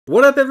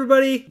What up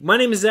everybody? My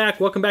name is Zach,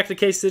 welcome back to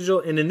Case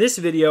Digital, and in this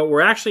video we're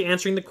actually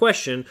answering the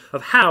question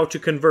of how to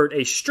convert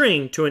a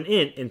string to an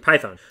int in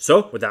Python.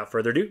 So without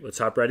further ado, let's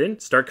hop right in,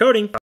 start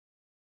coding.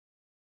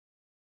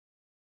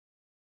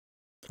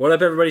 What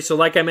up everybody? So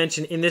like I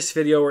mentioned in this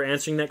video, we're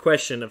answering that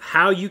question of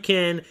how you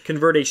can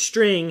convert a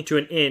string to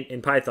an int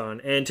in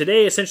Python. And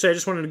today, essentially, I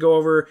just wanted to go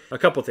over a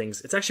couple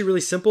things. It's actually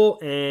really simple,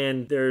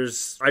 and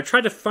I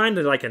tried to find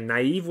a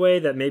naive way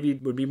that maybe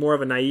would be more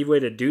of a naive way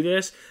to do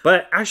this.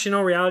 But actually, in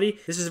all reality,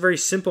 this is a very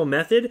simple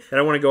method that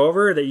I want to go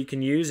over that you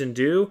can use and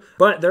do.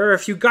 But there are a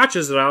few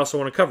gotchas that I also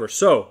want to cover.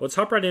 So let's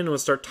hop right in and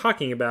let's start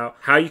talking about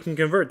how you can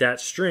convert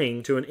that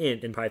string to an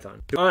int in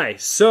Python. All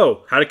right,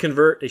 so how to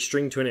convert a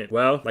string to an int?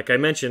 Well, like I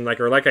mentioned, like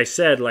I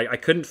said, I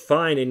couldn't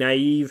find a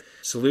naive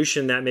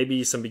solution that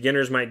maybe some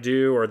beginners might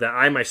do, or that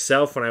I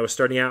myself, when I was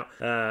starting out,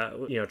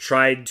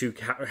 tried to,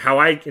 how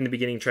I, in the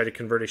beginning, tried to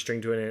convert a string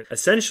to an int.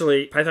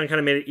 Essentially, Python kind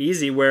of made it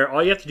easy where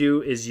all you have to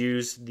do is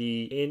use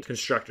the int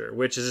constructor,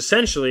 which is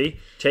essentially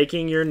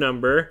taking your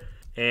number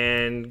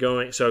and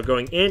going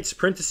int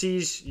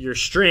parentheses your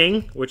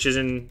string, which is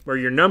or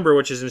your number,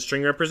 which is in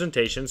string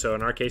representation. So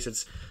in our case,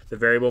 it's the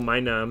variable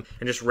my num,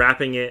 and just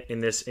wrapping it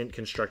in this int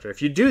constructor.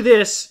 If you do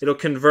this, it'll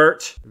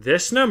convert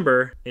this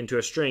number into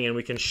a string, and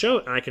I can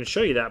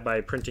show you that by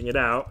printing it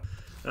out.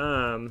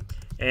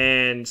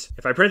 And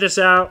if I print this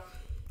out,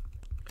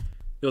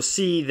 you'll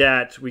see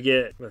that we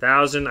get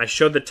 1,000. I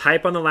showed the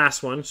type on the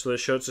last one, so it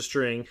shows it's a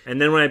string.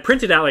 And then when I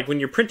print it out, like when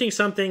you're printing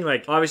something,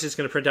 like obviously it's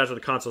going to print out to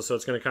the console, so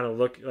it's going to kind of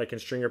look like in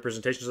string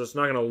representation, so it's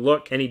not going to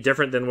look any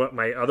different than what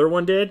my other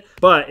one did.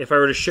 But if I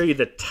were to show you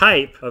the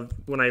type of,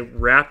 when I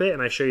wrap it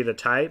and I show you the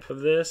type of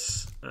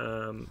this,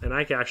 and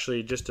I can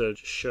actually, just to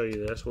show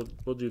you this,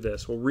 we'll do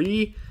this. We'll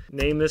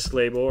rename this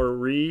label, or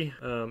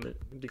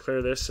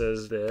declare this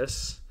as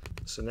this.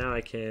 So now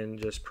I can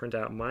just print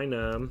out my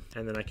num,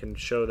 and then I can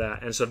show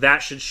that. And so that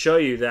should show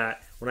you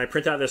that when I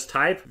print out this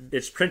type,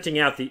 it's printing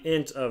out the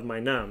int of my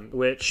num,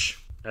 which,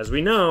 as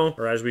we know,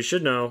 or as we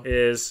should know,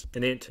 is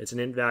an int. It's an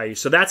int value.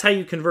 So that's how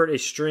you convert a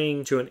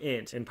string to an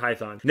int in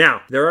Python.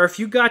 Now, there are a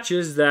few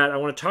gotchas that I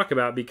want to talk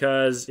about,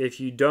 because if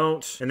you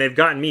don't, and they've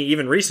gotten me,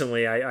 even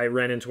recently, I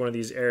ran into one of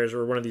these errors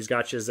or one of these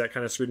gotchas that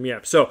kind of screwed me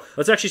up. So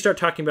let's actually start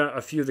talking about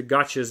a few of the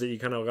gotchas that you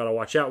kind of got to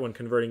watch out when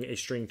converting a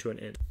string to an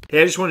int.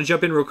 Hey, I just want to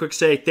jump in real quick,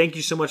 say thank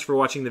you so much for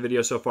watching the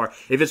video so far.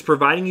 If it's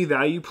providing you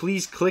value,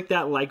 please click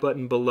that like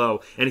button below.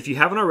 And if you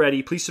haven't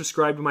already, please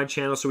subscribe to my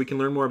channel so we can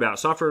learn more about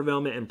software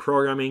development and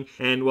programming.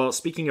 And well,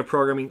 speaking of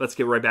programming, let's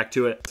get right back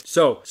to it.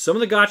 So some of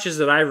the gotchas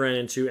that I've ran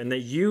into, and that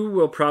you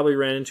will probably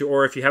run into,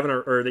 or if you haven't,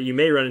 or that you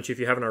may run into if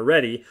you haven't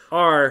already,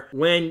 are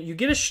when you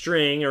get a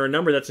string or a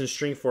number that's in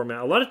string format.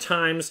 A lot of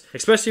times,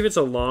 especially if it's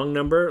a long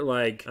number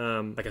like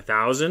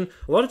 1,000,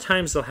 a lot of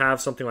times they'll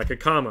have something like a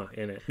comma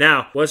in it.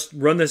 Now, let's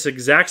run this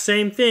exact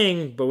same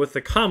thing, but with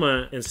the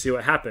comma, and see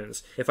what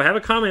happens. If I have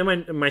a comma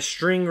in my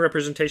string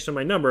representation of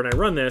my number, and I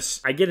run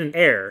this, I get an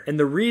error. And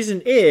the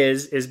reason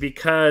is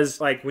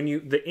because like when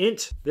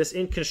this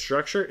int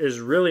structure is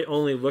really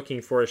only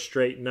looking for a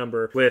straight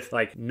number with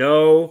like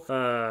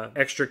no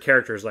extra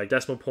characters like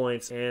decimal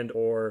points and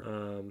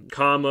or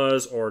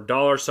commas or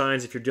dollar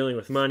signs if you're dealing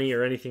with money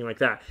or anything like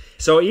that.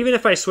 So even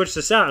if I switch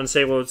this out and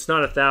say, well, it's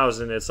not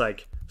 1,000, it's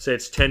like, say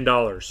it's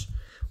 $10.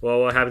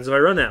 Well, what happens if I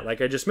run that?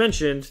 Like I just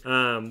mentioned,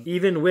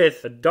 even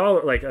with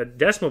 $1, like a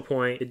decimal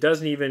point, it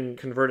doesn't even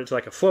convert it to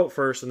like a float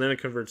first, and then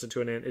it converts it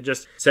to an int. It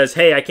just says,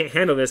 hey, I can't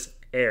handle this,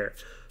 error.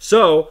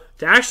 So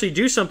to actually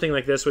do something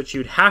like this, which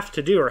you'd have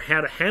to do, or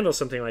how to handle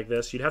something like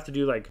this, you'd have to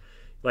do like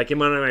in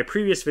one of my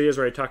previous videos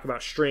where I talk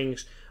about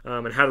strings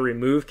and how to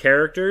remove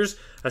characters.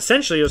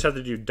 Essentially, you'll just have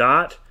to do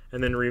dot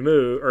and then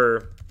remove,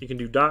 or you can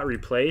do dot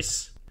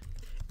replace,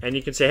 and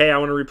you can say, hey, I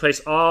want to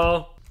replace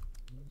all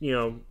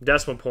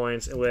decimal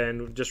points, and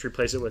then just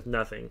replace it with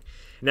nothing.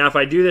 Now, if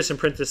I do this and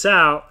print this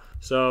out,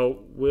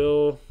 so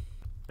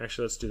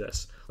let's do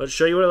this. Let's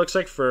show you what it looks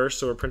like first.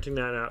 So we're printing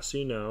that out so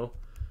you know.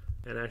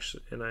 And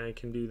I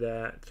can do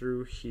that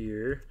through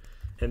here.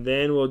 And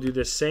then we'll do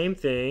the same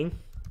thing.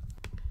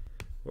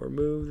 We'll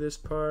remove this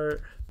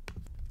part,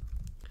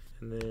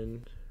 and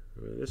then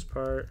remove this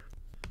part,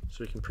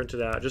 so we can print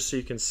it out just so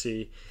you can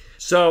see.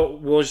 So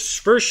we'll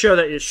first show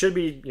that it should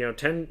be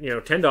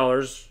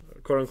 $10,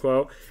 quote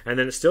unquote, and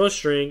then it's still a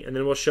string, and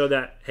then we'll show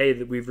that, hey,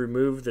 that we've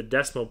removed the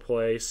decimal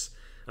place.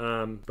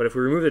 But if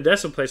we remove the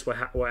decimal place,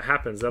 what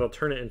happens? That'll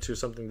turn it into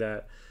something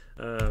that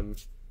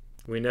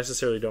we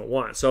necessarily don't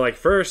want. So like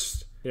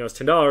first, it's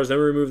 $10, then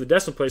we remove the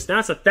decimal place. Now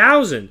it's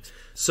 1,000.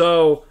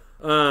 So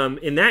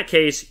in that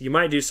case, you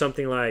might do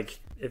something like,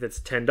 if it's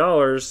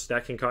 $10,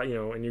 that can cause,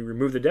 and you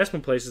remove the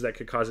decimal places, that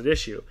could cause an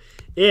issue.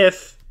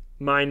 If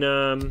my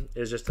num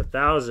is just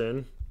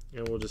 1,000,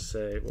 and we'll just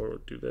say, we'll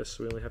do this,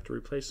 so we only have to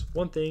replace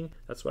one thing.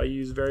 That's why I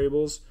use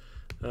variables.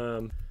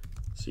 So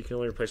you can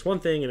only replace one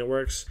thing, and it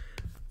works.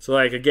 So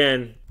like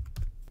again,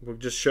 we'll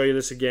just show you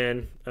this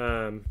again.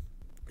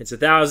 It's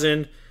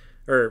 1,000,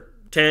 or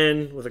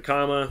 10 with a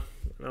comma.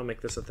 I'll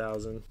make this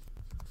 1,000.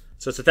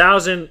 So it's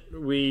 1,000.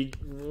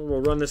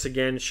 We'll run this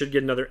again. Should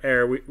get another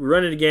error. We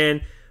run it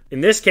again.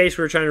 in this case,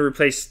 we were trying to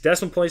replace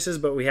decimal places,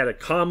 but we had a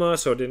comma,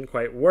 so it didn't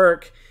quite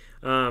work.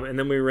 And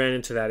then we ran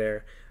into that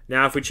error.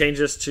 Now, if we change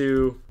this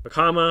to a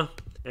comma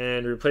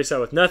and replace that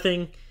with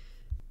nothing,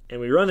 and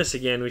we run this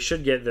again, we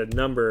should get the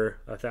number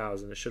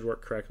 1,000. It should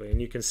work correctly,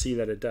 and you can see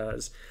that it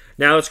does.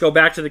 Now, let's go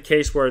back to the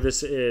case where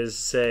this is,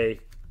 say,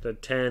 the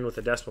 10 with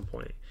a decimal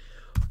point.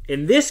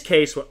 In this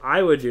case, what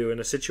I would do in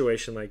a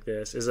situation like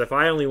this is if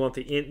I only want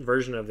the int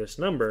version of this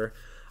number,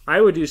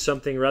 I would do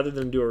something, rather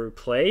than do a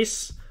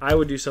replace, I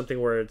would do something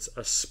where it's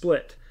a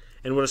split.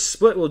 And what a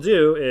split will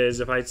do is,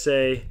 if I'd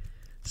say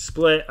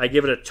split, I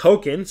give it a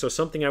token, so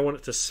something I want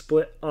it to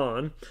split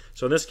on.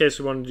 So in this case,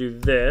 we want to do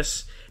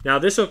this. Now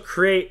this will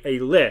create a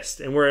list,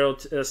 and where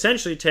it'll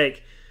essentially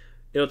take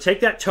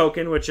that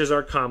token, which is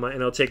our comma, and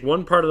it'll take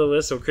one part of the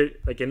list. So create,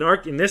 like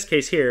in this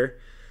case here,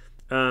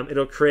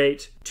 it'll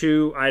create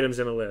 2 items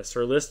in a list,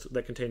 or a list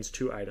that contains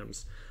 2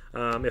 items.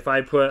 If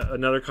I put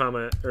another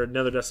comma or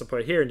another decimal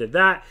point here and did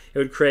that, it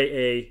would create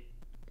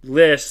a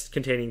list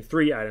containing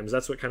 3 items.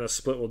 That's what kind of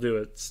split will do.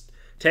 It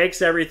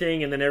takes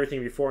everything and then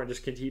everything before it, and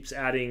just keeps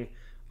adding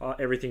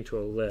everything to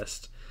a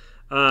list.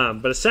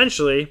 But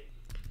essentially,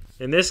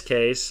 in this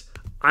case,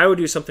 I would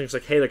do something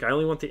like, hey, like I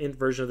only want the int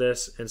version of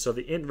this, and so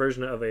the int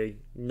version of a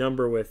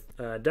number with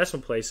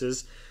decimal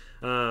places,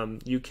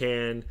 you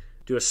can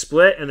do a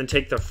split and then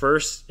take the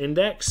first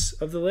index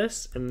of the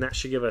list, and that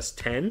should give us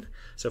 10.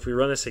 So if we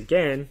run this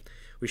again,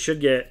 we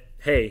should get,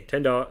 hey,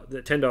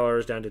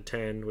 $10 down to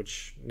 10,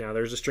 which now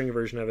there's a string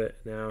version of it.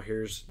 Now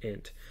here's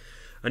int.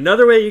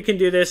 Another way you can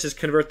do this is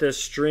convert this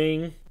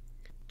string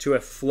to a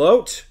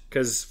float,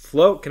 because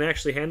float can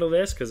actually handle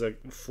this, because a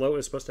float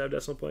is supposed to have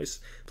decimal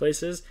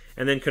places,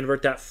 and then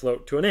convert that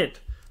float to an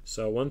int.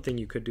 So one thing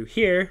you could do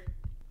here,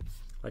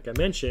 like I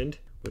mentioned,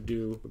 would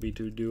be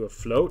to do a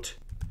float,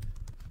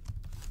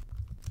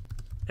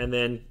 and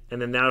then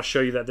that'll show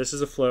you that this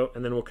is a float,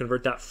 and then we'll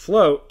convert that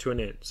float to an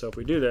int. So if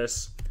we do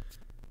this,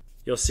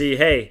 you'll see,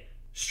 hey,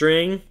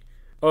 string,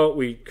 oh,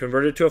 we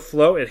converted it to a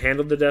float, it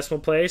handled the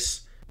decimal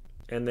place,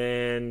 and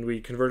then we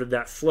converted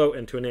that float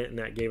into an int, and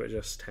that gave it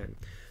just 10.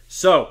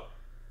 So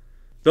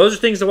those are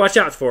things to watch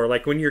out for.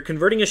 Like when you're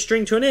converting a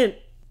string to an int,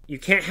 you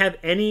can't have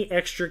any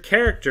extra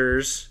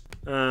characters.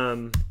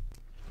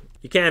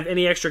 You can't have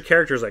any extra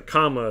characters like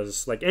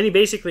commas, like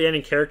basically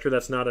any character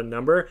that's not a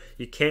number.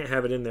 You can't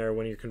have it in there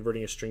when you're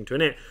converting a string to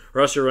an int,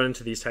 or else you'll run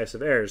into these types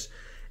of errors.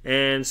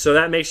 And so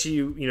that makes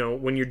you,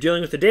 when you're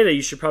dealing with the data,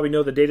 you should probably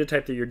know the data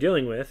type that you're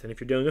dealing with. And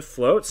if you're dealing with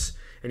floats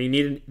and you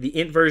need the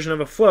int version of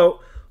a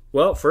float,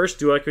 well, first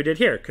do like we did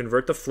here.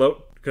 Convert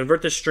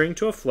the string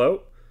to a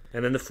float,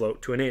 and then the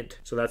float to an int.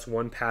 So that's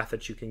one path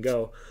that you can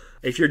go.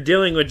 If you're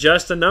dealing with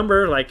just a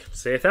number, like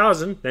say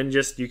 1,000, then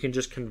you can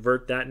just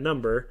convert that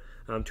number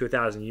to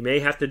 1,000. You may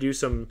have to do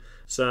some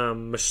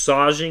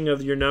massaging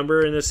of your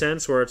number, in a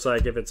sense where it's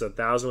like if it's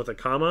 1,000 with a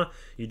comma,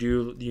 you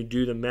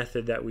do the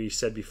method that we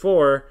said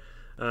before,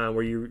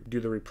 where you do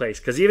the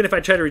replace. Because even if I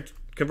try to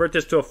convert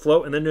this to a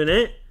float and then to an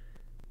int,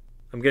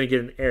 I'm going to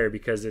get an error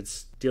because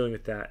it's dealing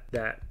with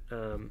that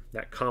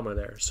comma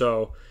there.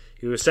 So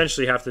you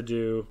essentially have to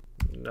do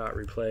not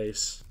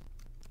replace.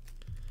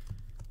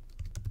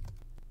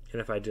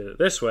 And if I did it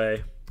this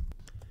way,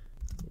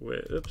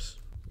 with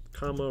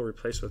comma,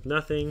 replace with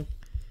nothing,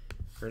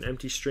 or an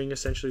empty string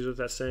essentially is what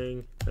that's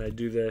saying, and I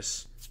do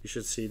this, you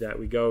should see that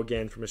we go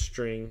again from a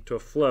string to a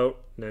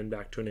float and then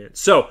back to an int.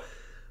 So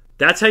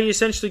that's how you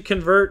essentially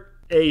convert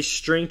a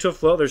string to a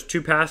float. There's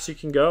 2 paths you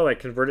can go, like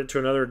convert it to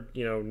another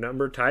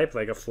number type,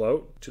 like a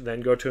float, to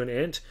then go to an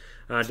int,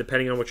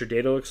 depending on what your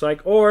data looks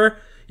like. Or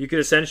you could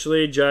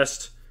essentially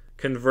just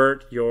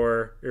convert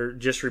or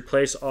just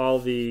replace all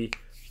the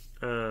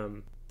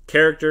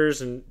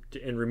characters and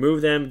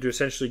remove them to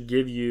essentially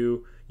give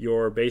you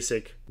your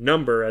basic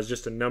number as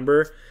just a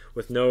number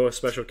with no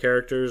special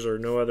characters or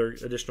no other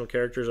additional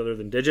characters other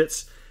than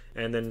digits,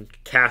 and then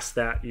cast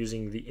that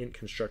using the int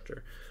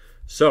constructor.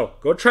 So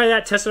go try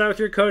that, test it out with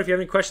your code. If you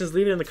have any questions,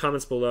 leave it in the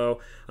comments below,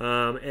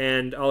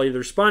 and I'll either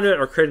respond to it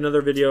or create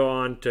another video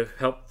on to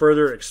help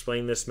further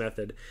explain this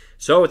method.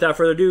 So without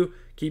further ado,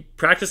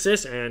 practice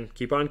this and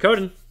keep on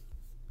coding.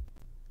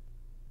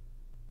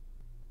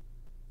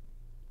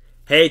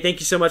 Hey, thank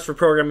you so much for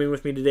programming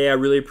with me today. I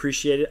really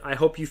appreciate it. I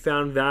hope you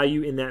found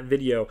value in that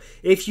video.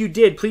 If you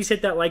did, please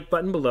hit that like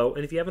button below,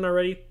 and if you haven't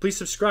already, please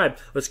subscribe.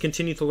 Let's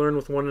continue to learn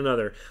with one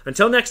another.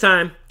 Until next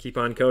time, keep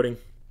on coding.